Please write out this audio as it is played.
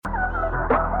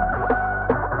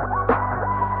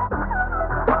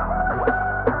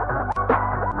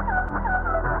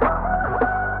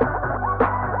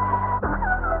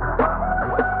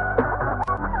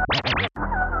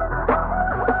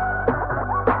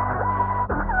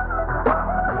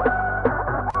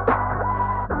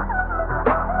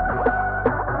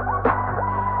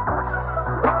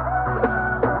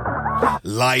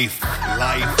life.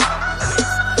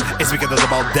 It's because it's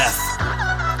about death.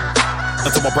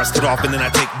 Until my breast cut off and then I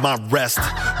take my rest.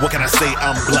 What can I say?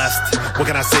 I'm blessed. What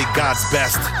can I say? God's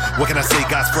best. What can I say?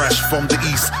 God's fresh from the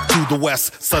east to the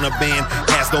west. Son of man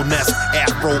has no nest.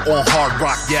 Afro on hard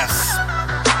rock, yes.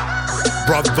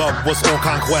 Brother was on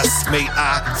conquest. May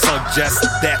I suggest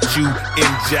that you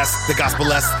ingest the gospel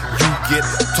less? You get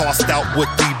tossed out with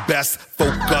the best.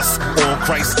 Focus on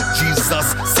Christ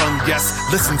Jesus, son, yes.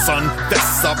 Listen, son,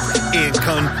 fess up and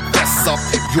confess up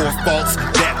your faults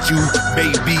that you may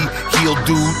be. He'll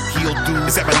do.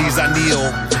 It's at my knees I kneel.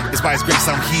 It's by his grace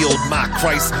I'm healed. My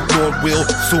Christ, Lord, will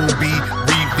soon be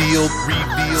revealed.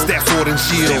 Staff, sword, and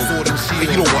shield. And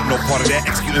you don't want no part of that.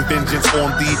 Executing vengeance on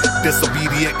the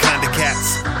disobedient kind of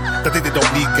cats that think they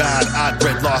don't need God. I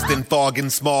dread lost in fog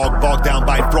and smog, bogged down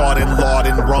by fraud and laud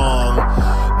and wrong.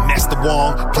 Master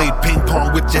Wong played ping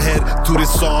pong with your head to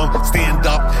this song. Stand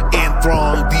up and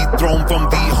throng, dethroned from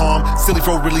the harm. Silly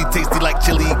fro really tasty like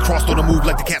chili, crossed on the move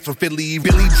like the cats from Philly.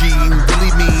 Billie Jean,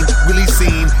 really mean, really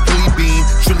seen, Hilly Bean,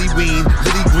 Trilly Ween,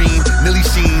 Lily Green, Millie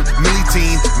Sheen, Millie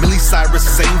Teen, Millie Cyrus,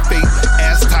 same fate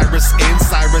as Tyrus and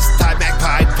Cyrus. Tie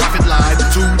Magpie, prophet lied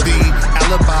to the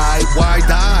alibi. Why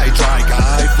die? Dry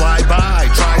guy, fly by,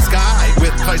 try sky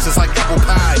with places like apple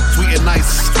pie. Sweet and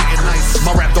nice,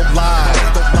 my rap don't lie.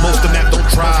 Most of that don't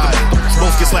try.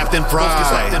 Most get slapped and fried.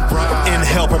 In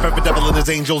hell, prepare for devil and his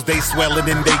angels. They swell and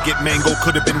then they get mangled.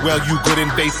 Could have been well, you good and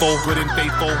faithful.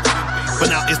 But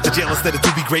now it's the jail instead of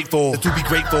to be grateful. And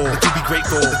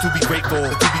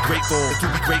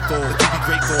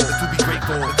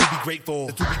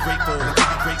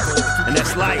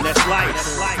that's life.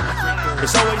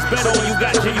 It's always better when you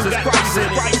got Jesus Christ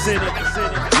in it.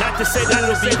 Not to say that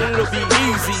it'll be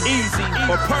easy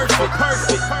or perfect.